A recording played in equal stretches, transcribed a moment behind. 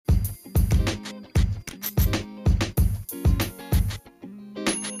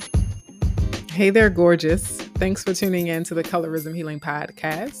Hey there, gorgeous. Thanks for tuning in to the Colorism Healing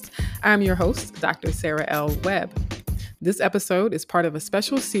Podcast. I'm your host, Dr. Sarah L. Webb. This episode is part of a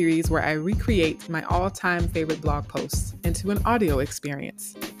special series where I recreate my all-time favorite blog posts into an audio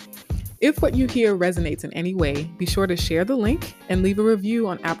experience. If what you hear resonates in any way, be sure to share the link and leave a review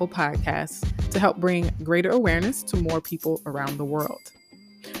on Apple Podcasts to help bring greater awareness to more people around the world.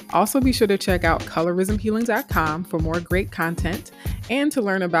 Also, be sure to check out colorismhealing.com for more great content and to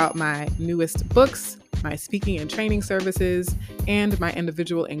learn about my newest books, my speaking and training services, and my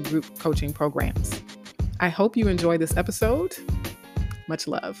individual and group coaching programs. I hope you enjoy this episode. Much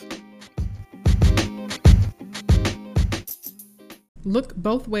love. Look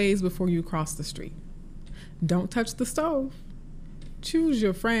both ways before you cross the street. Don't touch the stove. Choose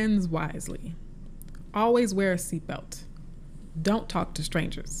your friends wisely. Always wear a seatbelt. Don't talk to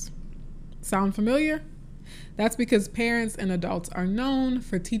strangers. Sound familiar? That's because parents and adults are known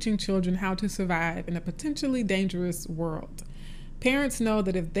for teaching children how to survive in a potentially dangerous world. Parents know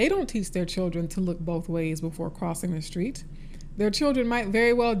that if they don't teach their children to look both ways before crossing the street, their children might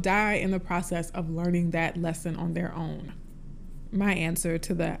very well die in the process of learning that lesson on their own. My answer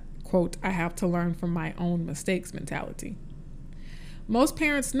to the, quote, I have to learn from my own mistakes mentality. Most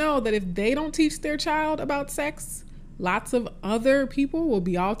parents know that if they don't teach their child about sex, lots of other people will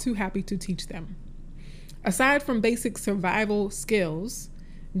be all too happy to teach them. Aside from basic survival skills,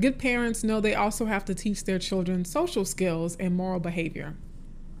 good parents know they also have to teach their children social skills and moral behavior.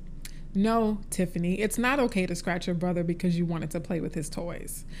 No, Tiffany, it's not okay to scratch your brother because you wanted to play with his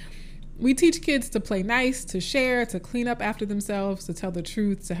toys. We teach kids to play nice, to share, to clean up after themselves, to tell the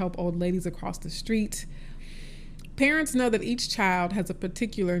truth, to help old ladies across the street. Parents know that each child has a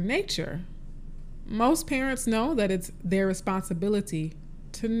particular nature. Most parents know that it's their responsibility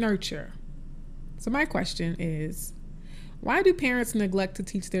to nurture. So my question is, why do parents neglect to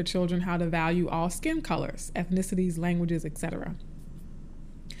teach their children how to value all skin colors, ethnicities, languages, etc.?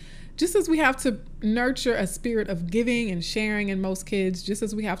 Just as we have to nurture a spirit of giving and sharing in most kids, just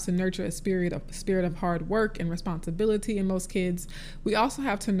as we have to nurture a spirit of hard work and responsibility in most kids, we also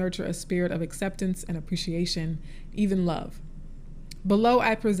have to nurture a spirit of acceptance and appreciation, even love. Below,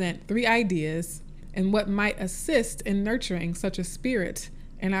 I present 3 ideas and what might assist in nurturing such a spirit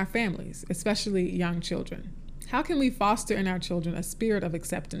in our families, especially young children. How can we foster in our children a spirit of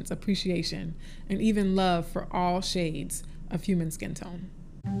acceptance, appreciation, and even love for all shades of human skin tone?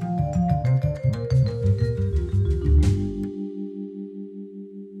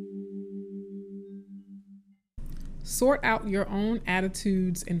 Sort out your own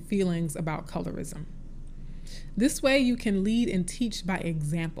attitudes and feelings about colorism. This way you can lead and teach by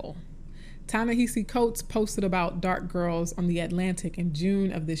example. Ta-Nehisi Coates posted about dark girls on The Atlantic in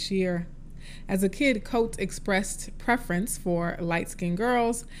June of this year. As a kid, Coates expressed preference for light-skinned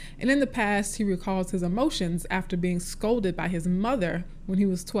girls, and in the past, he recalls his emotions after being scolded by his mother when he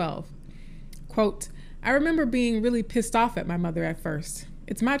was 12. Quote, I remember being really pissed off at my mother at first.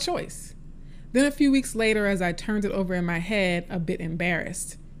 It's my choice. Then a few weeks later, as I turned it over in my head, a bit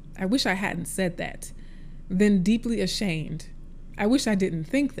embarrassed. I wish I hadn't said that. Then deeply ashamed. I wish I didn't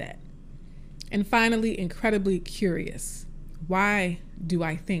think that. And finally, incredibly curious. Why do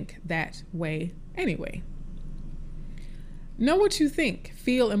I think that way anyway? Know what you think,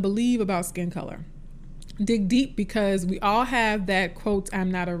 feel, and believe about skin color. Dig deep because we all have that, quote,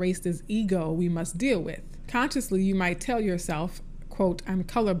 I'm not a racist ego we must deal with. Consciously, you might tell yourself, quote, I'm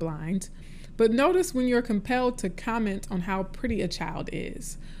colorblind, but notice when you're compelled to comment on how pretty a child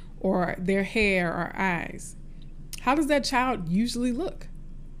is, or their hair or eyes. How does that child usually look?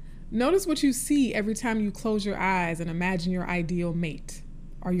 Notice what you see every time you close your eyes and imagine your ideal mate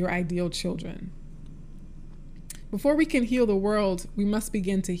or your ideal children. Before we can heal the world, we must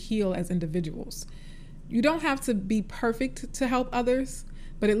begin to heal as individuals. You don't have to be perfect to help others,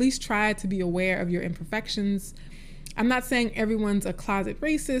 but at least try to be aware of your imperfections. I'm not saying everyone's a closet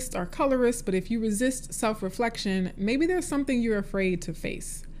racist or colorist, but if you resist self-reflection, maybe there's something you're afraid to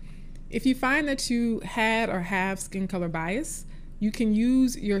face. If you find that you had or have skin color bias, you can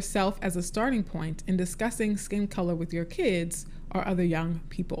use yourself as a starting point in discussing skin color with your kids or other young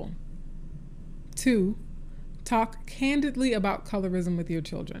people. 2, talk candidly about colorism with your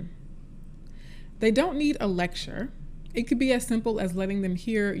children. They don't need a lecture. It could be as simple as letting them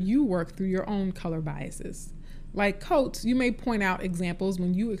hear you work through your own color biases. Like Coates, you may point out examples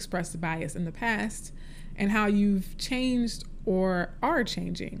when you expressed bias in the past and how you've changed or are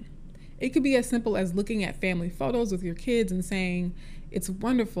changing. It could be as simple as looking at family photos with your kids and saying, it's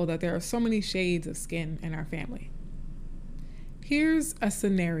wonderful that there are so many shades of skin in our family. Here's a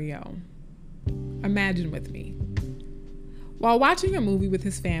scenario. Imagine with me. While watching a movie with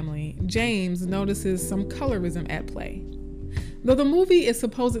his family, James notices some colorism at play. Though the movie is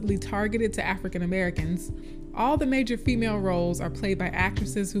supposedly targeted to African Americans, all the major female roles are played by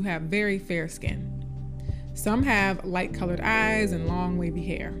actresses who have very fair skin. Some have light-colored eyes and long wavy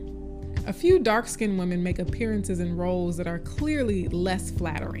hair. A few dark-skinned women make appearances in roles that are clearly less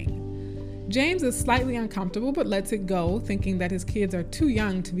flattering. James is slightly uncomfortable but lets it go, thinking that his kids are too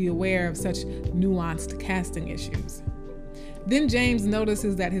young to be aware of such nuanced casting issues. Then James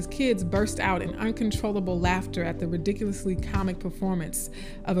notices that his kids burst out in uncontrollable laughter at the ridiculously comic performance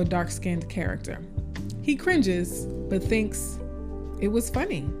of a dark-skinned character. He cringes, but thinks it was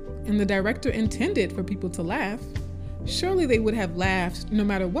funny, and the director intended for people to laugh. Surely they would have laughed no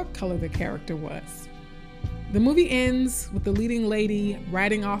matter what color the character was. The movie ends with the leading lady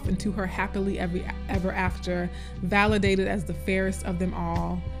riding off into her happily ever after, validated as the fairest of them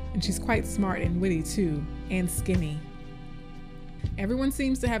all, and she's quite smart and witty too, and skinny. Everyone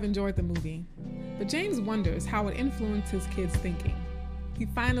seems to have enjoyed the movie, but James wonders how it influenced his kids' thinking. He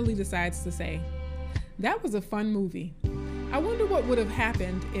finally decides to say, "That was a fun movie. I wonder what would have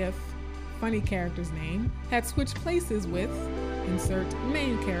happened if funny character's name had switched places with insert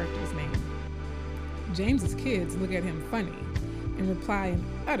main character's name." James's kids look at him funny and reply in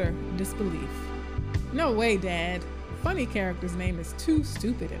utter disbelief. "No way, Dad. Funny character's name is too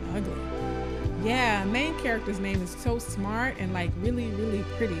stupid and ugly. Yeah, main character's name is so smart and like really, really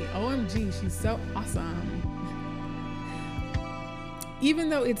pretty. OMG, she's so awesome." Even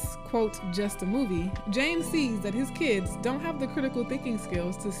though it's, quote, just a movie, James sees that his kids don't have the critical thinking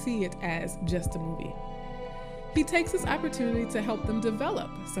skills to see it as just a movie. He takes this opportunity to help them develop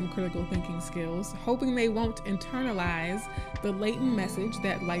some critical thinking skills, hoping they won't internalize the latent message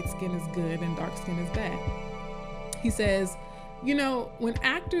that light skin is good and dark skin is bad. He says, "You know, when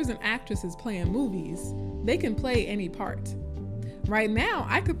actors and actresses play in movies, they can play any part. Right now,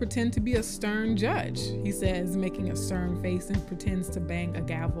 I could pretend to be a stern judge," he says, making a stern face and pretends to bang a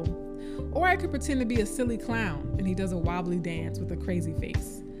gavel. "Or I could pretend to be a silly clown," and he does a wobbly dance with a crazy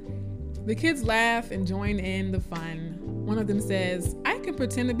face. The kids laugh and join in the fun. One of them says, "I can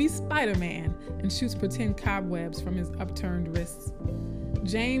pretend to be Spider-Man," and shoots pretend cobwebs from his upturned wrists.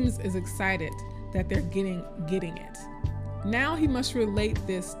 James is excited that they're getting it. Now he must relate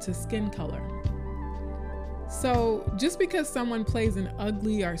this to skin color. So just because someone plays an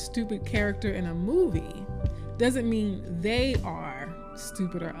ugly or stupid character in a movie doesn't mean they are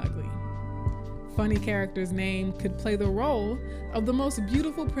stupid or ugly. Funny character's name could play the role of the most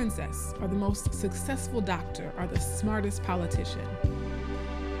beautiful princess or the most successful doctor or the smartest politician.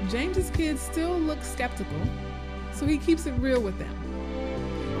 James's kids still look skeptical, so he keeps it real with them.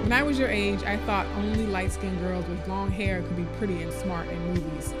 "When I was your age, I thought only light-skinned girls with long hair could be pretty and smart in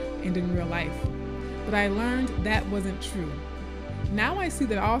movies and in real life. But I learned that wasn't true. Now I see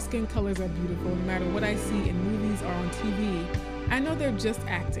that all skin colors are beautiful no matter what I see in movies or on TV. I know they're just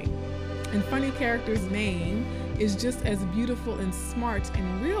acting. And funny character's name is just as beautiful and smart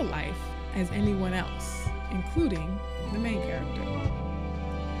in real life as anyone else, including the main character."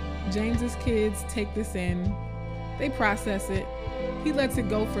 James's kids take this in. They process it. He lets it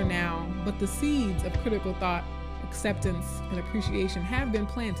go for now, but the seeds of critical thought, acceptance, and appreciation have been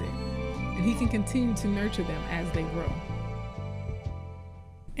planted, and he can continue to nurture them as they grow.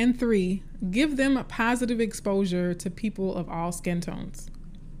 And 3, give them a positive exposure to people of all skin tones.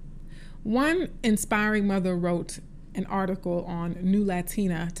 One inspiring mother wrote an article on New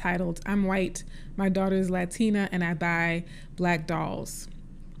Latina titled, "I'm White, My Daughter's Latina, and I Buy Black Dolls,"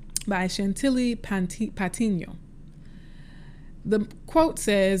 by Chantilly Patino. The quote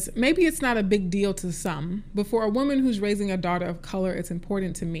says, "Maybe it's not a big deal to some, but for a woman who's raising a daughter of color, it's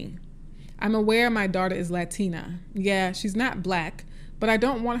important to me. I'm aware my daughter is Latina. Yeah, she's not black, but I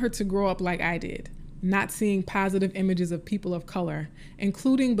don't want her to grow up like I did, not seeing positive images of people of color,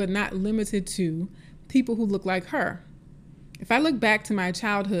 including but not limited to people who look like her. If I look back to my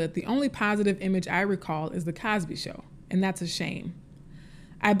childhood, the only positive image I recall is The Cosby Show, and that's a shame.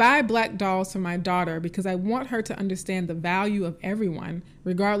 I buy black dolls for my daughter because I want her to understand the value of everyone,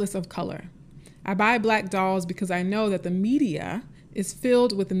 regardless of color. I buy black dolls because I know that the media is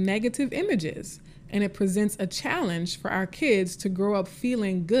filled with negative images, and it presents a challenge for our kids to grow up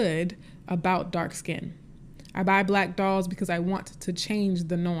feeling good about dark skin. I buy black dolls because I want to change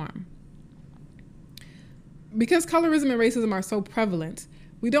the norm." Because colorism and racism are so prevalent,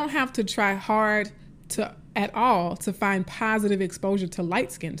 we don't have to try hard at all to find positive exposure to light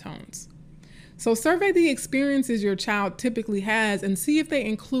skin tones. So survey the experiences your child typically has and see if they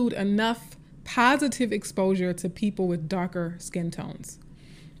include enough positive exposure to people with darker skin tones.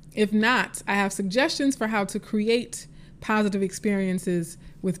 If not, I have suggestions for how to create positive experiences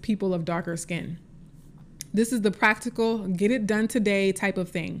with people of darker skin. This is the practical, get it done today type of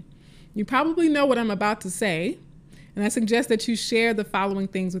thing. You probably know what I'm about to say, and I suggest that you share the following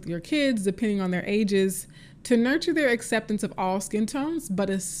things with your kids, depending on their ages, to nurture their acceptance of all skin tones, but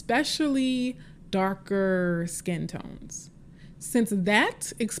especially darker skin tones, since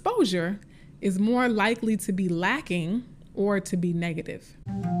that exposure is more likely to be lacking or to be negative.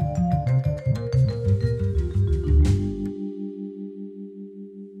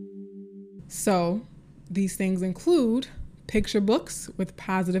 So, these things include picture books with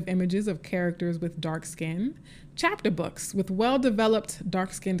positive images of characters with dark skin, chapter books with well-developed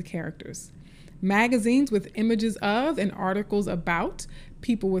dark-skinned characters, magazines with images of and articles about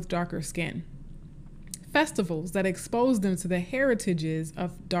people with darker skin, festivals that expose them to the heritages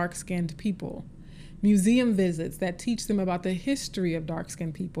of dark-skinned people, museum visits that teach them about the history of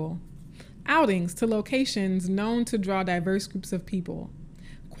dark-skinned people, outings to locations known to draw diverse groups of people,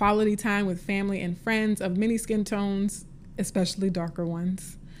 quality time with family and friends of many skin tones, especially darker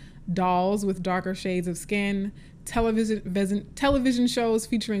ones, dolls with darker shades of skin, television shows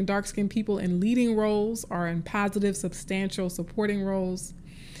featuring dark-skinned people in leading roles or in positive, substantial supporting roles,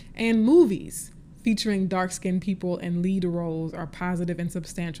 and movies featuring dark-skinned people in lead roles or positive and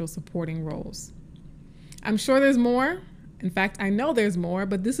substantial supporting roles. I'm sure there's more. In fact, I know there's more,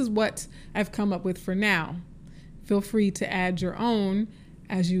 but this is what I've come up with for now. Feel free to add your own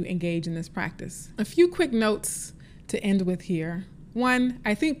as you engage in this practice. A few quick notes to end with here. One,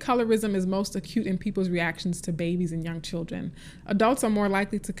 I think colorism is most acute in people's reactions to babies and young children. Adults are more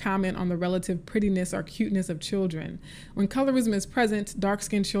likely to comment on the relative prettiness or cuteness of children. When colorism is present,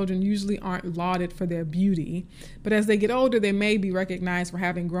 dark-skinned children usually aren't lauded for their beauty, but as they get older, they may be recognized for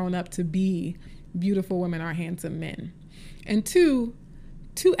having grown up to be beautiful women or handsome men. And two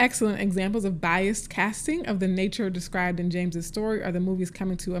excellent examples of biased casting of the nature described in James's story are the movies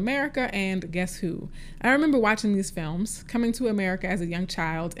Coming to America and Guess Who. I remember watching these films, Coming to America as a young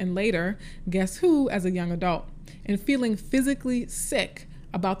child and later Guess Who as a young adult, and feeling physically sick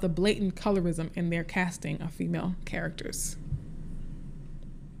about the blatant colorism in their casting of female characters.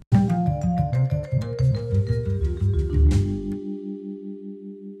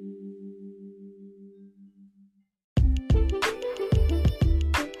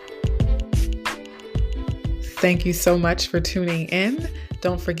 Thank you so much for tuning in.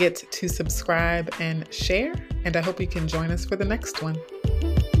 Don't forget to subscribe and share, and I hope you can join us for the next one.